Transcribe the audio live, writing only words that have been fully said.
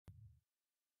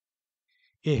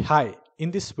Hey, hi. In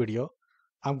this video,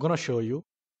 I'm going to show you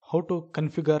how to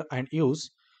configure and use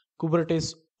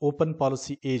Kubernetes Open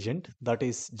Policy Agent, that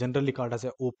is generally called as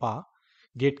a OPA,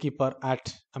 Gatekeeper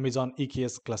at Amazon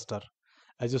EKS cluster.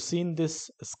 As you see in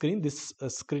this screen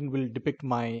will depict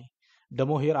my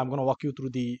demo here. I'm going to walk you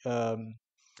through the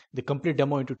complete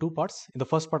demo into two parts. In the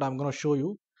first part, I'm going to show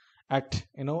you at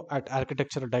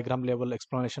architecture diagram level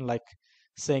explanation, like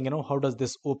saying how does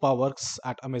this OPA works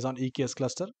at Amazon EKS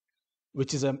cluster,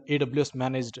 which is an AWS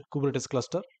managed Kubernetes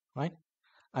cluster, right?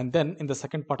 And then in the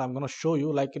second part, I'm going to show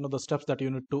you the steps that you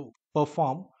need to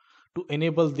perform to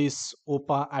enable this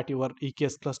OPA at your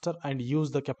EKS cluster and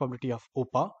use the capability of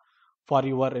OPA for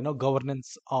your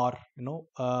governance or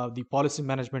the policy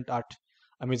management at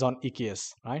Amazon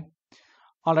EKS, right?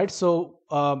 All right. So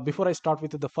before I start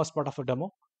with the first part of the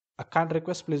demo, a kind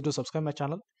request: please do subscribe my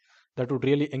channel. That would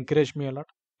really encourage me a lot.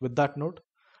 With that note,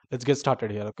 let's get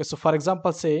started here. Okay. So for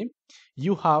example, say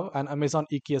you have an Amazon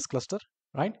EKS cluster,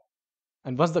 right?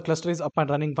 And once the cluster is up and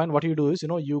running fine, what you do is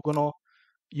you're gonna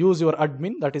use your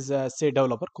admin, that is say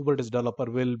developer, Kubernetes developer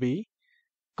will be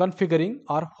configuring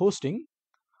or hosting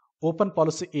open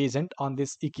policy agent on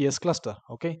this EKS cluster.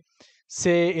 Okay,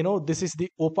 say this is the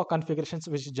OPA configurations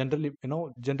which generally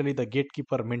the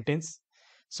gatekeeper maintains.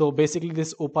 So basically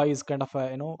this OPA is kind of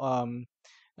a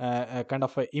a kind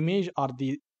of a image or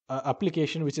the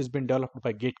application which has been developed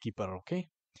by gatekeeper. Okay,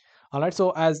 all right.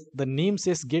 So as the name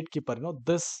says gatekeeper,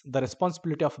 this the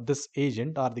responsibility of this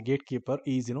agent or the gatekeeper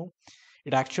is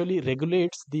it actually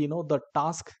regulates the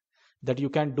task that you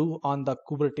can do on the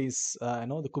Kubernetes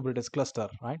the Kubernetes cluster,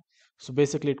 right? So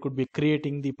basically it could be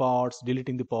creating the pods,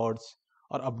 deleting the pods,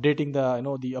 or updating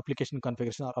the the application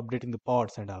configuration, or updating the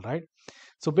pods and all, right?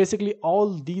 So basically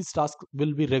all these tasks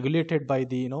will be regulated by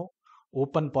the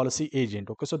open policy agent.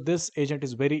 Okay, so this agent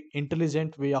is very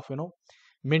intelligent way of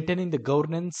maintaining the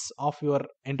governance of your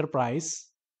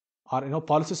enterprise, or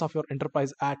policies of your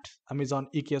enterprise at Amazon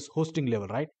EKS hosting level,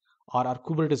 right? Or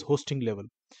Kubernetes hosting level.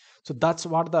 So that's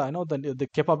what the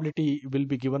capability will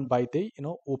be given by the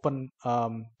open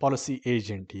policy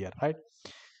agent here, right?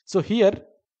 So here,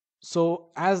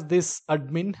 so as this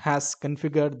admin has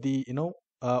configured the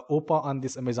OPA on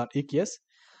this Amazon EKS,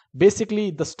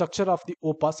 basically the structure of the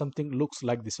OPA something looks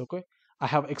like this. Okay, I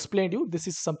have explained you, this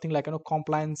is something like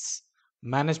compliance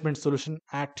management solution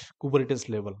at Kubernetes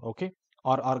level. Okay,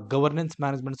 or governance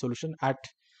management solution at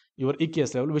your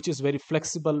EKS level, which is very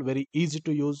flexible, very easy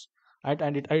to use, right?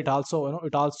 And it also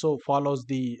it also follows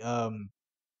the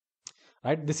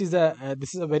right. This is a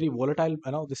very volatile,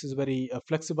 this is very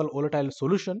flexible volatile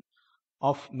solution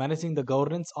of managing the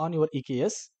governance on your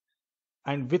EKS.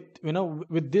 And with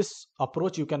with this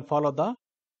approach, you can follow the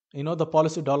the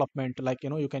policy development, like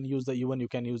you can use the even you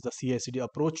can use the CI/CD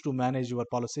approach to manage your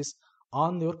policies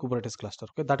on your Kubernetes cluster.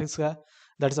 Okay, that is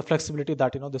a flexibility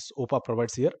that this OPA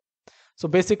provides here. So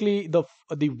basically the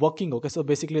working, okay, so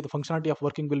basically the functionality of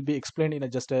working will be explained in a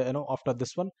just after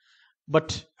this one.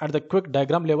 But at the quick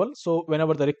diagram level, so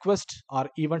whenever the request or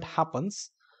event happens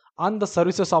on the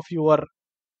services of your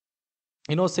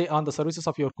say on the services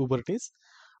of your Kubernetes,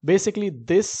 basically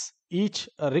this each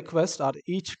request or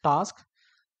each task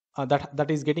that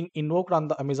is getting invoked on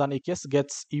the Amazon EKS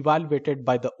gets evaluated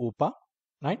by the OPA,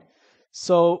 right?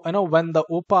 So when the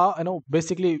OPA,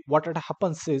 basically what it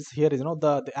happens is here is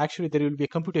the actually there will be a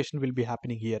computation will be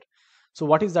happening here. So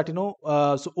what is that?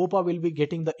 So OPA will be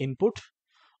getting the input,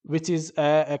 which is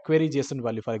a query JSON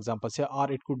value, for example, say,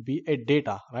 or it could be a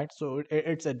data, right? So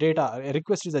it's a data. A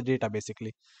request is a data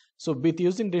basically. So with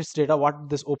using this data, what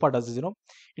this OPA does is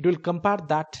it will compare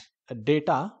that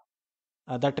data,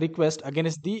 that request,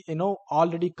 against the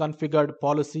already configured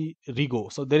policy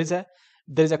rego. So there is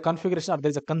a configuration, or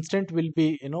there is a constraint will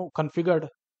be configured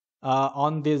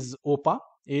on this OPA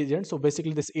agent. So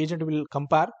basically this agent will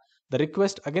compare the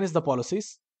request against the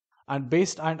policies, and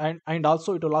based and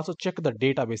also it will also check the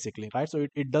data basically, right? So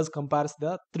it does compares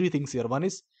the three things here. One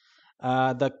is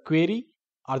the query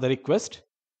or the request,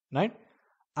 right?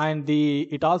 And the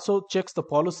it also checks the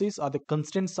policies or the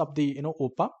constraints of the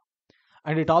OPA,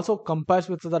 and it also compares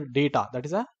with the data that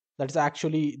is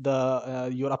actually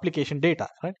the your application data,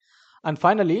 right? And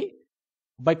finally,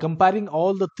 by comparing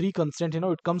all the three constraints,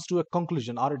 it comes to a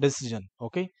conclusion or a decision.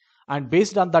 Okay, and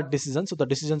based on that decision, so the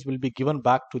decisions will be given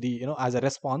back to the as a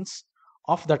response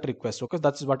of that request. Okay,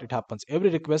 that's what it happens. Every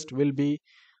request will be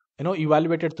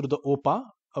evaluated through the OPA,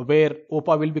 where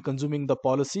OPA will be consuming the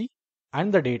policy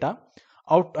and the data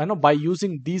out. By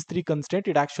using these three constraints,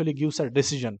 it actually gives a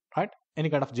decision, right? Any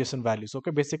kind of JSON values.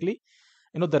 Okay, basically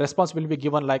the response will be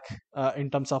given like in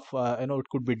terms of it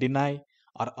could be deny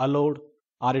or allowed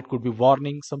or it could be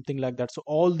warning, something like that. So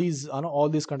all these, all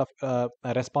these kind of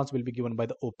response will be given by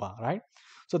the OPA, right?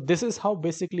 So this is how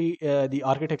basically the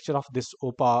architecture of this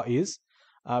OPA is,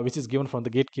 which is given from the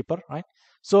gatekeeper, right?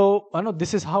 So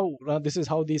this is how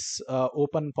this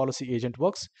open policy agent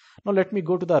works. Now let me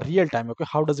go to the real time. Okay,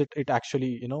 how does it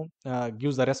actually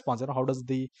gives the response? How does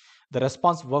the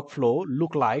response workflow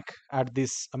look like at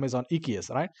this Amazon EKS,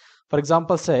 right? For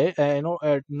example, say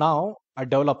now a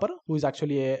developer who is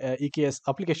actually a EKS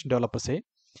application developer, say,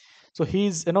 so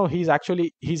he's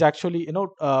actually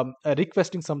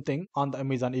requesting something on the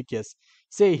Amazon EKS.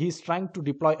 Say he's trying to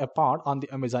deploy a pod on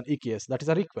the Amazon EKS. That is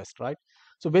a request, right?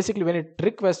 So basically, when it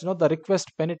requests, the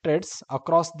request penetrates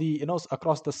across the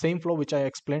across the same flow which I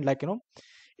explained. Like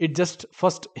it just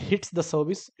first hits the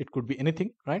service. It could be anything,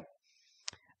 right?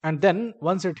 And then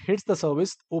once it hits the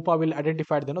service, OPA will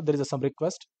identify there is some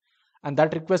request, and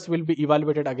that request will be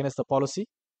evaluated against the policy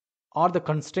or the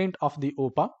constraint of the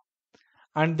OPA,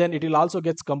 and then it will also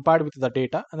gets compared with the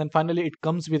data, and then finally it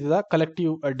comes with the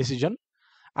collective decision,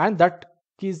 and that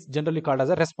is generally called as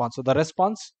a response. So the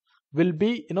response will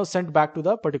be sent back to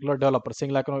the particular developer,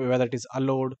 saying like whether it is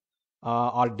allowed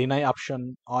or deny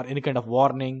option or any kind of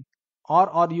warning,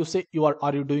 or you say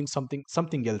are you doing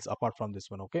something else apart from this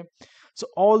one. Okay, so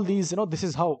all these this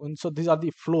is how, and so these are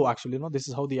the flow actually. This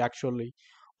is how the actually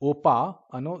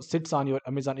OPA sits on your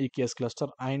Amazon EKS cluster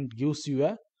and gives you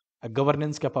a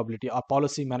governance capability, a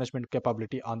policy management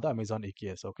capability on the Amazon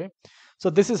EKS. Okay, so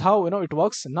this is how it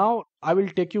works. Now I will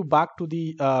take you back to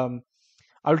the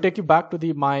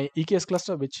my EKS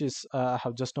cluster, which is I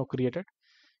have just now created.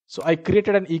 So I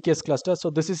created an EKS cluster. So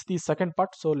this is the second part.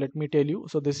 So let me tell you.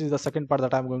 So this is the second part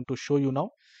that I'm going to show you now.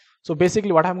 So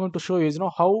basically what I'm going to show you is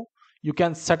how you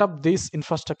can set up this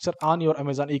infrastructure on your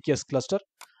Amazon EKS cluster,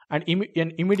 and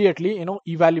immediately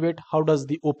evaluate how does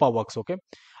the OPA works. Okay,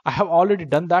 I have already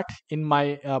done that in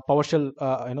my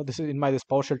PowerShell. This is in my this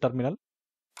PowerShell terminal.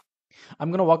 I'm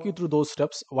going to walk you through those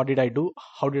steps. What did I do?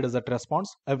 How did that response?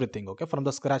 Everything. Okay, from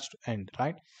the scratch to end,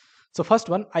 right? So first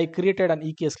one, I created an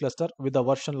EKS cluster with a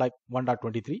version like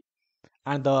 1.23,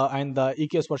 and the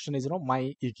EKS version is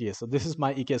my EKS. So this is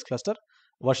my EKS cluster.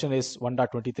 Version is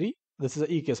 1.23. This is a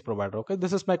EKS provider. Okay,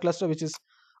 this is my cluster which is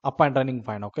up and running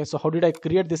fine. Okay, so how did I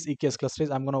create this EKS cluster?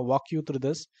 I'm going to walk you through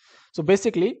this. So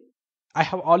basically, I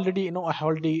have already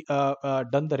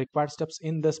done the required steps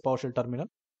in this PowerShell terminal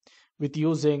with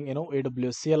using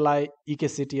AWS CLI,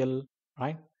 EKCTL,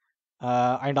 right?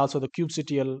 And also the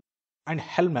kubectl and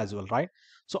Helm as well, right?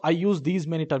 So I use these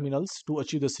many terminals to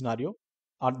achieve this scenario,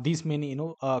 or these many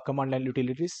command line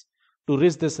utilities to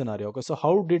reach this scenario. Okay, so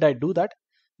how did I do that?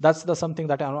 That's the something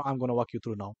that I'm going to walk you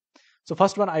through now. So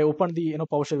first one, I opened the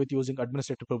PowerShell with using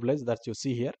administrative privilege that you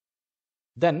see here.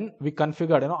 Then we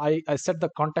configured, I set the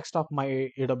context of my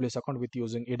AWS account with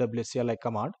using AWS CLI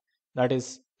command, that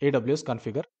is AWS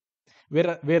configure,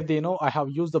 where they I have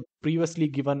used the previously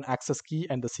given access key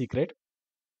and the secret.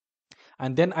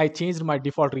 And then I changed my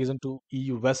default region to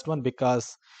EU West 1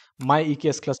 because my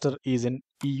EKS cluster is in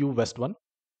EU West 1,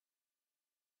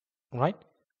 right?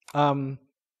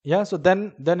 Yeah, so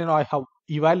then I have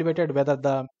evaluated whether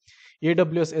the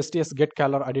AWS STS get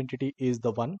caller identity is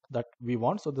the one that we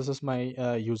want. So this is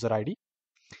my user ID,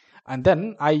 and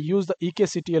then I use the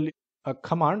EKCTL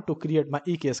command to create my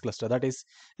EKS cluster, that is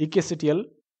EKCTL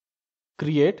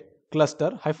create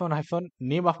cluster hyphen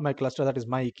name of my cluster, that is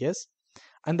my EKS,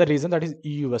 and the reason that is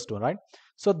EU West 1, right?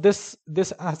 So this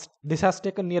has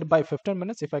taken nearby 15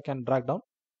 minutes. If I can drag down,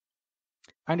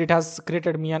 and it has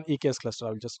created me an EKS cluster. I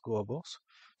will just go above.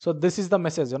 So this is the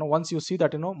message. Once you see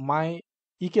that my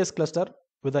EKS cluster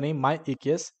with the name my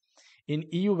EKS in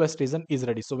EU West region is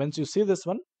ready. So once you see this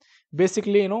one,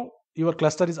 basically your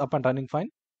cluster is up and running fine,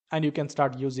 and you can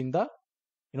start using the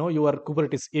your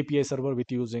Kubernetes API server with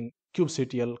using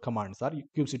kubectl commands or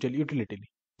kubectl utility.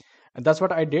 And that's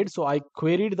what I did. So I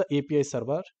queried the API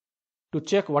server to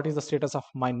check what is the status of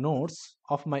my nodes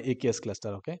of my EKS cluster.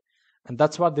 Okay, and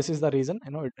that's what this is the reason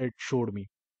it showed me,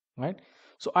 right?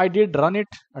 So I did run it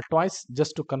twice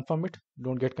just to confirm it.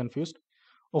 Don't get confused.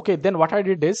 Okay, then what I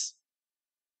did is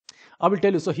I will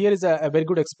tell you. So here is a very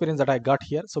good experience that I got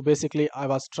here. So basically, I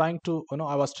was trying to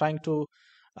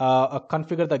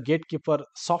configure the Gatekeeper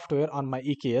software on my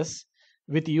EKS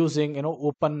with using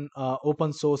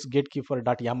open source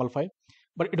gatekeeper.yaml file,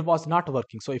 but it was not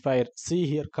working. So if I see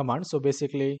here command, so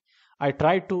basically I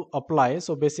tried to apply.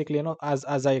 So basically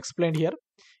as I explained here,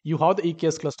 you have the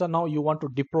EKS cluster. Now you want to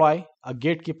deploy a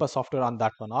Gatekeeper software on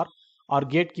that one, or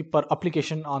Gatekeeper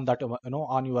application on that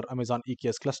on your Amazon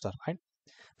EKS cluster, right?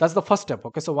 That's the first step.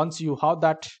 Okay, so once you have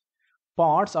that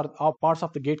parts or parts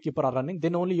of the Gatekeeper are running,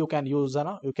 then only you can use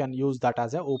that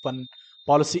as a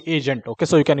policy agent. Okay,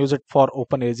 so you can use it for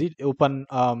open agent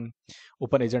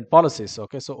policies.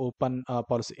 Okay, so open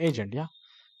policy agent. Yeah.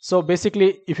 So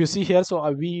basically, if you see here,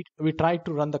 so we try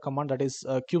to run the command, that is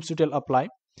kubectl apply,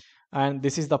 and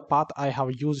this is the path I have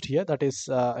used here, that is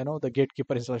the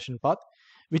gatekeeper installation path,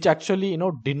 which actually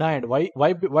denied.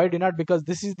 Why denied? Because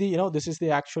this is the this is the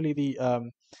actually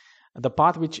the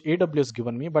path which AWS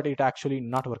given me, but it actually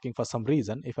not working for some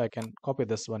reason. If I can copy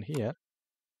this one here,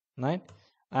 right,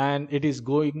 and it is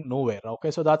going nowhere.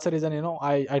 Okay, so that's the reason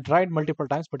I tried multiple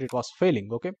times, but it was failing.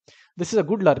 Okay, this is a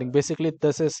good learning. Basically,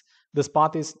 this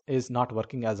path is not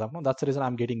working as of now. That's the reason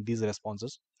I'm getting these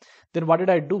responses. Then what did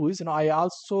I do is I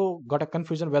also got a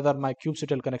confusion whether my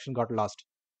kubectl connection got lost.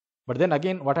 But then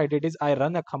again, what I did is I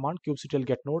run a command kubectl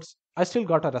get nodes. I still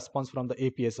got a response from the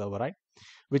API server, right,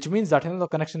 which means that the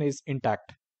connection is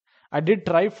intact. I did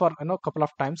try for couple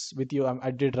of times with you.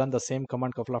 I did run the same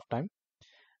command couple of times.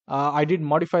 I did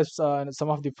modify some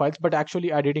of the files, but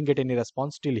actually I didn't get any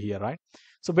response till here, right?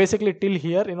 So basically till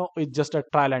here, it's just a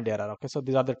trial and error. Okay, so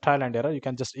these are the trial and error. You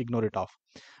can just ignore it off.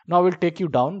 Now we'll take you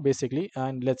down basically,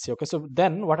 and let's see. Okay, so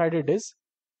then what I did is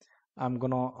I'm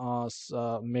gonna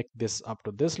make this up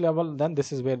to this level. Then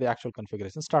this is where the actual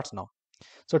configuration starts now.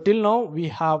 So till now we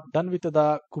have done with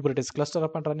the Kubernetes cluster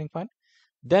up and running fine.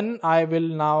 Then I will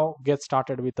now get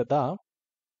started with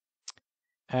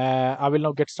I will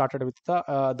now get started with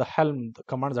the Helm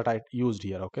command that I used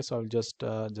here. Okay, so I'll just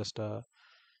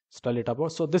spell it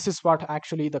about. So this is what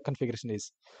actually the configuration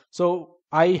is. So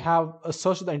I have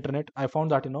searched the internet. I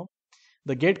found that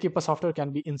the Gatekeeper software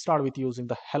can be installed with using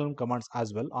the Helm commands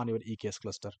as well on your EKS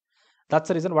cluster. That's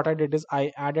the reason what I did is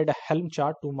I added a Helm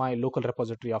chart to my local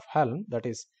repository of Helm, that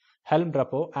is Helm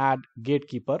repo add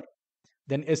Gatekeeper,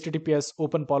 then https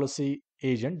open policy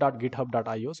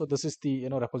agent.github.io. So this is the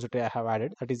repository I have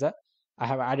added. That is I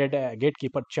have added a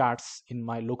Gatekeeper charts in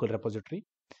my local repository,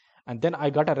 and then I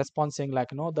got a response saying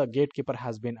like the Gatekeeper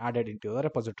has been added into the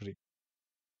repository,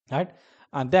 right?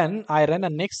 And then I ran a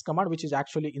next command which is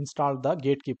actually install the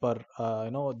Gatekeeper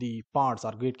the parts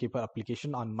or Gatekeeper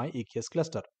application on my EKS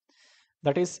cluster.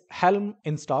 That is Helm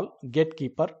install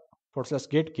Gatekeeper /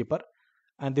 Gatekeeper,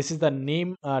 and this is the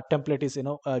name template is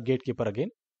Gatekeeper again,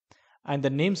 and the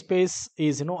namespace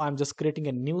is I'm just creating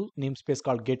a new namespace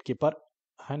called Gatekeeper,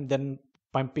 and then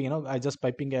pumping I just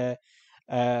piping a,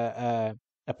 a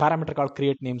a parameter called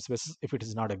create namespace if it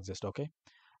does not exist. Okay,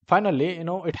 finally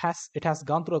it has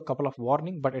gone through a couple of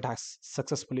warning, but it has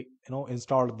successfully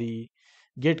installed the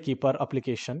Gatekeeper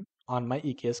application on my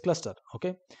EKS cluster.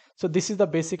 Okay, so this is the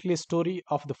basically story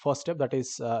of the first step, that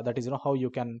is how you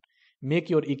can make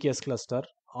your EKS cluster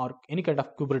or any kind of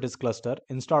Kubernetes cluster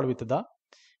installed with the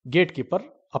Gatekeeper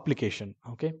application.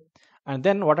 Okay, and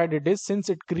then what I did is, since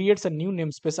it creates a new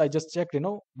namespace, I just checked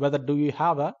whether do you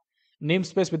have a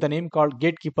namespace with the name called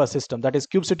Gatekeeper system, that is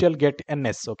kubectl get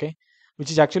ns. Okay,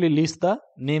 which is actually lists the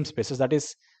namespaces, that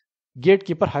is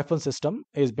Gatekeeper hyphen system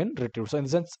has been retrieved. So in the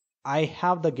sense I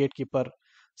have the Gatekeeper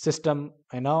system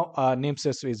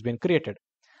namespace is been created.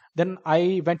 Then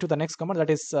I went to the next command, that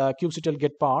is kubectl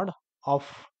get pod of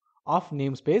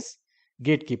namespace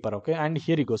Gatekeeper. Okay, and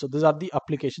here you go. So these are the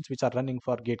applications which are running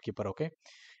for Gatekeeper. Okay,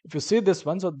 if you see this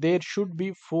one, so there should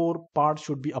be 4 parts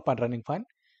should be up and running fine.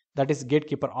 That is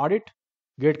Gatekeeper audit,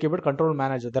 Gatekeeper control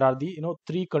manager. There are the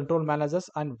 3 control managers,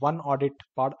 and 1 audit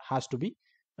part has to be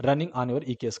running on your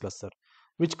EKS cluster,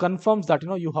 which confirms that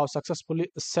you have successfully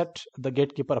set the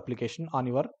Gatekeeper application on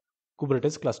your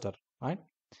Kubernetes cluster, right?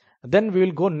 Then we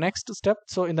will go next step.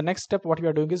 So in the next step, what we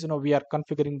are doing is we are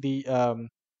configuring the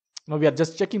we are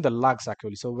just checking the logs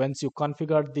actually. So once you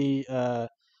configure the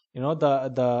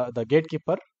the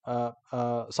Gatekeeper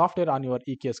software on your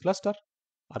EKS cluster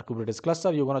or Kubernetes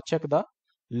cluster, you're going to check the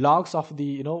logs of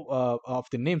the of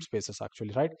the namespaces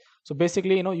actually, right? So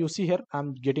basically you see here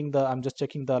I'm just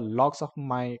checking the logs of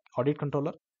my audit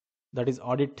controller, that is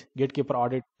audit Gatekeeper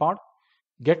audit pod,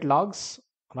 get logs,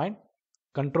 right?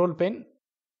 Control pane,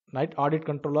 right? Audit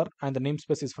controller, and the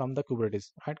namespace is from the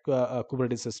Kubernetes, right?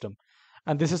 Kubernetes system,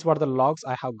 and this is what the logs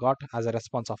I have got as a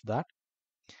response of that.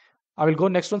 I will go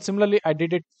next one. Similarly, I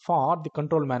did it for the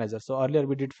control manager. So earlier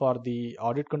we did for the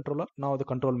audit controller, now the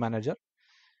control manager.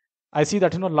 I see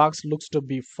that logs looks to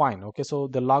be fine. Okay, so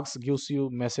the logs gives you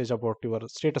message about your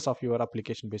status of your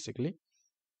application basically,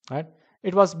 right?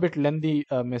 It was a bit lengthy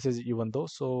message even though,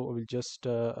 so we'll just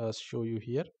show you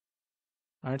here,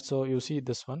 right? So you see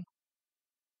this one.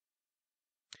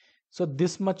 So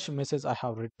this much message I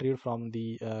have retrieved from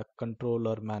the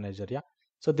controller manager. Yeah,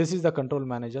 so this is the control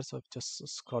manager. So just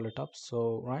scroll it up.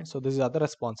 So right, so this is other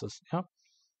responses. Yeah,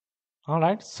 all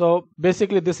right. So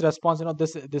basically this response,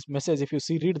 this message, if you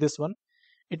see read this one,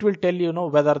 it will tell you,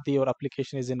 whether your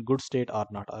application is in good state or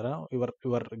not, or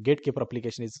your Gatekeeper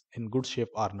application is in good shape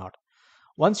or not.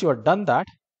 Once you are done that,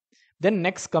 then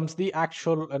next comes the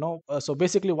actual, so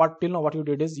basically what you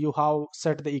did is you have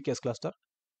set the EKS cluster,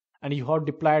 and you have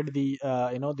deployed the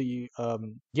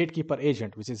Gatekeeper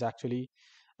agent, which is actually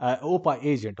OPA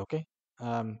agent. Okay.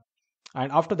 um,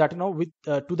 and after that, with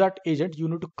to that agent you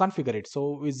need to configure it.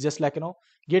 So it's just like,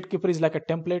 Gatekeeper is like a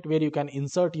template where you can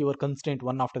insert your constraint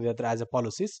one after the other as a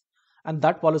policies, and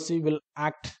that policy will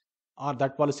act, or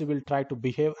that policy will try to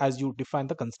behave as you define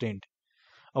the constraint.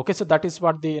 Okay, so that is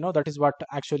what the, that is what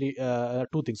actually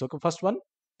two things. Okay, first one,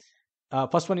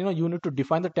 you need to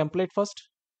define the template first,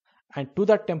 and to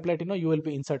that template, you will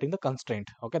be inserting the constraint.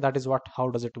 Okay, that is what, how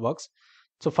does it works.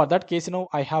 So for that case,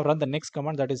 I have run the next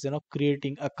command, that is,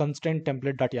 creating a constraint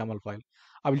template.yaml file.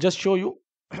 I will just show you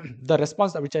the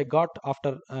response which I got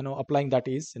after, applying that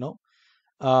is,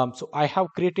 so I have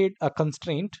created a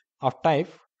constraint of type,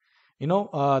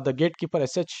 the Gatekeeper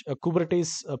sh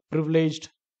Kubernetes privileged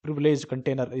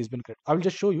container has been created. I will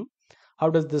just show you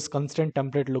how does this constraint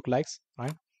template look like,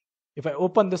 right? If I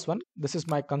open this one, this is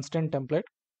my constraint template.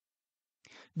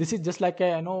 This is just like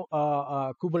a,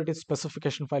 Kubernetes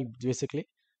specification file basically.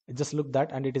 Just look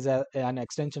that, and it is an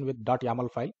extension with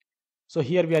 .yaml file. So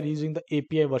here we are using the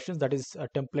API versions, that is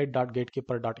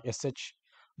template.gatekeeper.sh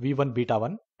v1 beta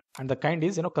 1, and the kind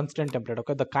is, constraint template.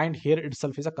 Okay, the kind here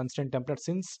itself is a constraint template,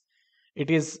 since it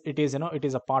is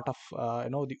a part of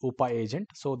the OPA agent.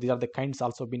 So these are the kinds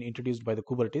also been introduced by the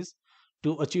Kubernetes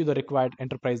to achieve the required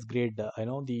enterprise grade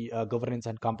the governance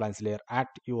and compliance layer at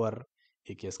your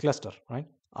AKS cluster, right,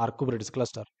 or Kubernetes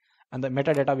cluster. And the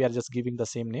metadata, we are just giving the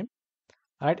same name,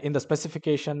 right? In the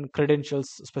specification credentials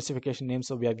specification name,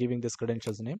 so we are giving this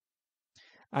credentials name.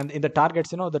 And in the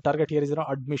targets, the target here is,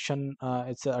 admission,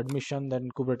 it's a admission, then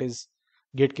Kubernetes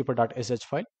gatekeeper.sh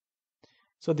file.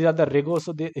 So these are the rego.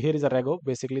 So here is a rego.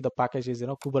 Basically the package is,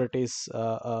 Kubernetes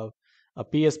a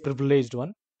PS privileged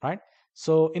one, right?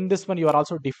 So in this one you are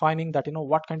also defining that,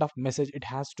 what kind of message it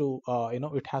has to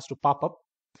it has to pop up,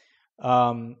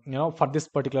 for this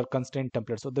particular constraint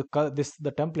template. So the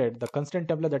constraint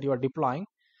template that you are deploying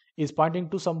is pointing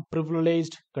to some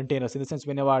privileged containers. In the sense,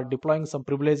 when you are deploying some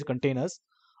privileged containers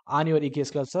on your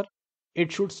EKS cluster,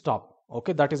 it should stop.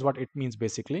 Okay, that is what it means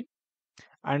basically.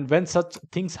 And when such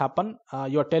things happen,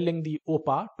 you are telling the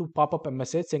OPA to pop up a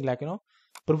message saying like,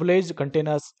 privileged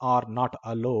containers are not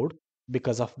allowed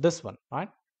because of this one, right?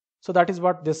 So that is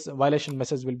what this violation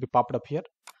message will be popped up here.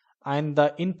 And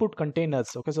the input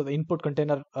containers, okay, so the input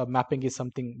container mapping is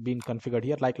something being configured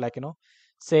here, like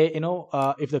say,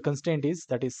 if the constraint is,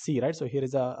 that is C, right? So here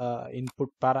is a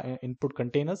input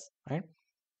containers, right?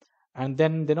 And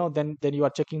then, then you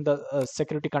are checking the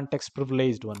security context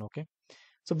privileged one. Okay,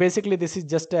 so basically this is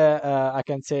just a, I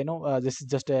can say, this is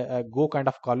just a Go kind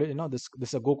of call, this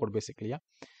is a Go code basically. Yeah,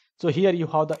 so here you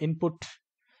have the input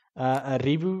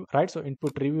review, right? So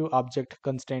input review object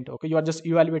constraint. Okay, you are just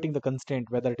evaluating the constraint,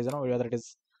 whether it is, whether it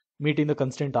is meeting the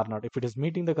constraint or not. If it is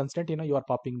meeting the constraint, you are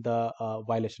popping the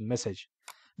violation message.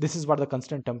 This is what the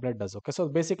constraint template does. Okay, so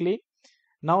basically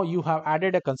now you have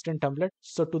added a constraint template.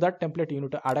 So to that template you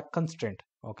need to add a constraint.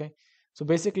 Okay, so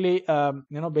basically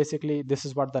basically this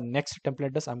is what the next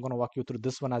template does. I'm going to walk you through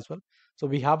this one as well. So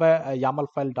we have a YAML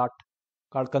file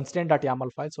called constraint.yaml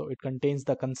file. So it contains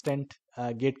the constraint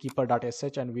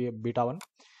gatekeeper.sh and we beta 1.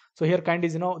 So here kind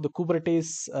is, the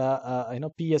Kubernetes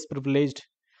PS privileged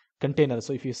container.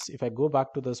 So if I go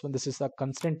back to this one, this is the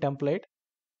constraint template,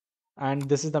 and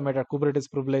this is the meta Kubernetes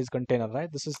privileged container,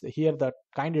 right? This is here, the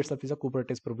kind itself is a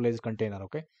Kubernetes privileged container.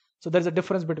 Okay, so there's a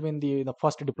difference between the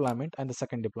first deployment and the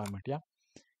second deployment. Yeah,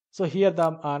 so here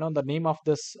the name of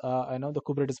this the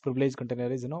Kubernetes privileged container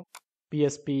is,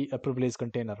 PSP privileged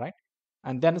container, right?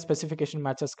 And then specification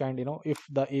matches kind, if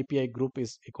the API group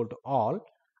is equal to all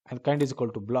and kind is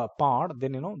equal to pod,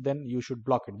 then then you should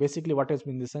block it. Basically what has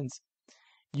been, in the sense,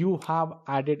 you have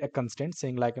added a constraint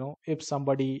saying like, if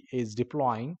somebody is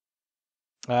deploying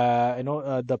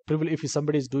the privilege, if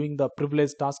somebody is doing the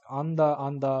privilege task on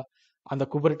the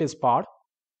Kubernetes pod,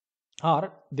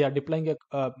 or they are deploying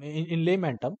a in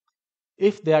layman term,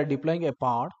 if they are deploying a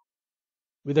pod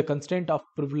with a constraint of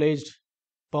privileged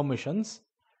permissions,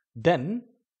 then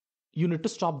you need to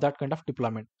stop that kind of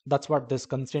deployment. That's what this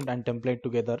constraint and template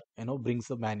together brings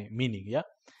the meaning. Yeah,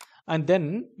 and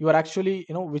then you are actually,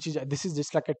 which is, this is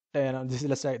just like a this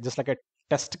is just like a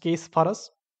test case for us,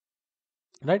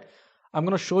 right? I'm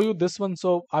going to show you this one,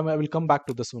 so I will come back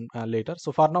to this one later.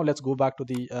 So for now, let's go back to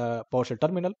the PowerShell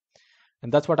terminal,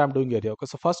 and that's what I'm doing here. Okay,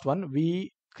 so first one,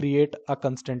 we create a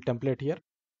constraint template here,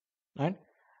 right?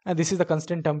 And this is the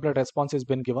constraint template response has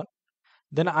been given.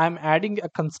 Then I'm adding a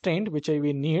constraint which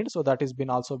we need, so that is been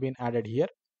also been added here.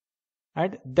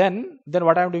 And then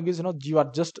what I'm doing is, you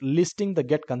are just listing the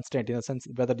get constraint, in a sense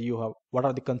whether you have what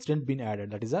are the constraint being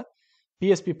added. That is a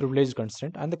PSP privileged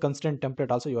constraint, and the constraint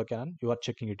template also you are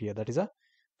checking it here. That is a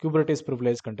Kubernetes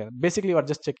privileged container. Basically, you are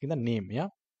just checking the name, yeah.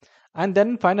 And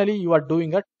then finally, you are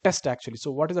doing a test actually.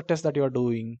 So what is the test that you are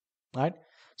doing, right?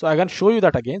 So I can show you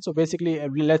that again. So basically,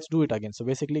 let's do it again. So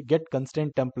basically, get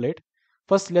constraint template.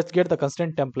 First, let's get the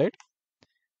constraint template.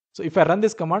 So if I run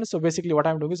this command, so basically what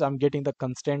I'm doing is I'm getting the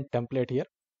constraint template here.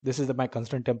 This is my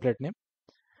constraint template name.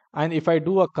 And if I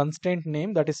do a constraint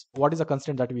name, that is what is the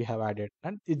constraint that we have added,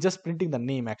 and it's just printing the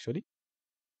name actually,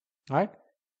 right?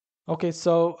 Okay,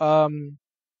 so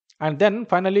and then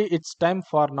finally it's time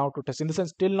for now to test. In the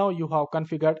sense, till now you have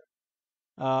configured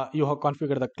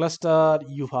the cluster,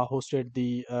 you have hosted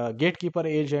the gatekeeper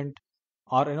agent,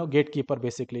 or gatekeeper.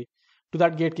 Basically, to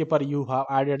that gatekeeper you have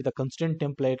added the constraint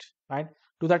template, right?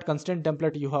 To that constraint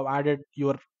template you have added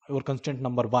your constraint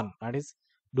number one, that is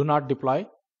do not deploy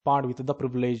part with the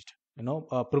privileged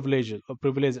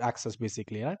privileged access,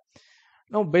 basically, right?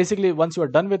 Now basically once you are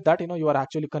done with that, you are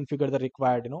actually configured the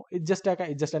required, it's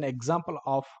just an example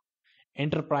of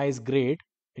enterprise grade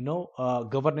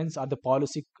governance or the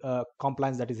policy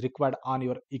compliance that is required on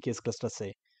your EKS cluster.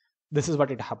 Say this is what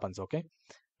it happens. Okay,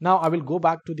 now I will go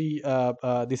back to the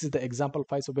this is the example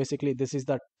file. So basically this is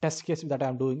the test case that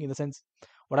I'm doing. In the sense,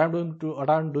 what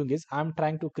I'm doing is I'm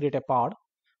trying to create a pod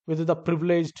with the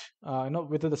privileged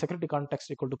with the security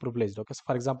context equal to privileged. Okay, so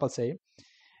for example, say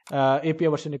API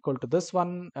version equal to this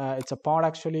one, it's a pod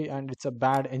actually, and it's a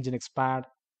bad nginx pad,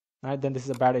 right? Then this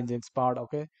is a bad nginx pod.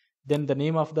 Okay, then the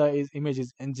name of the image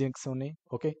is nginx only.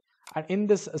 Okay, and in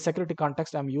this security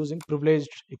context I'm using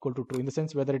privileged equal to true, in the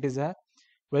sense whether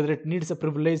it needs a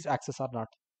privileged access or not,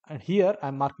 and here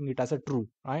I'm marking it as a true,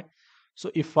 right?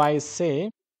 So if I say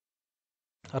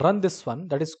run this one,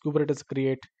 that is Kubernetes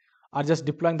create, or just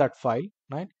deploying that file,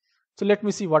 right? So let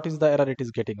me see what is the error it is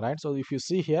getting, right? So if you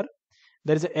see here,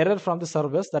 there is an error from the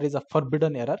service, that is a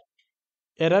forbidden error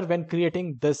when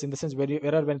creating this, in the sense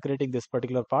error when creating this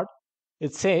particular part.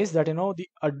 It says that the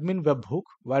admin webhook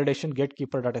validation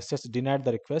gatekeeper .sh denied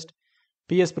the request,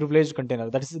 PS privileged container.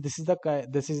 That is this is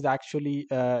the actually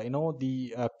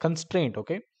the constraint.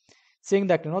 Okay, saying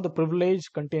that the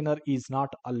privileged container is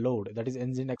not allowed, that is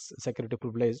nginx security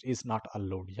privilege is not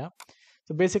allowed. Yeah,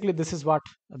 so basically this is what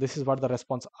the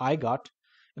response I got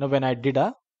when I did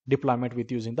a deployment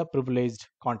with using the privileged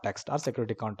context or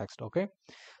security context. Okay,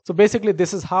 so basically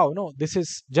this is how this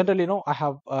is generally I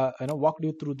have walked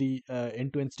you through the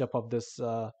end-to-end step of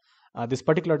this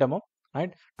particular demo,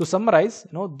 right? To summarize,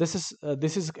 this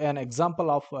is an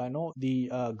example of the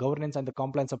governance and the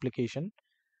compliance application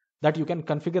that you can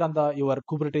configure on the your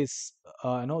Kubernetes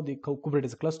the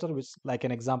Kubernetes cluster, which like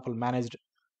an example managed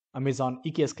Amazon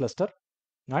EKS cluster,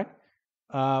 right?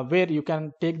 Where you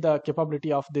can take the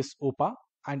capability of this OPA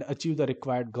and achieve the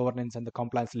required governance and the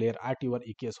compliance layer at your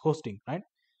EKS hosting, right?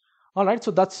 All right, so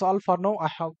that's all for now. I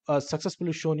have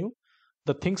successfully shown you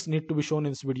the things need to be shown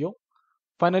in this video.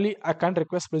 Finally, I can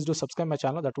request please do subscribe my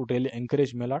channel. That would really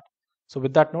encourage me a lot. So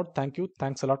with that note, thank you,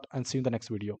 thanks a lot, and see you in the next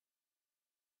video.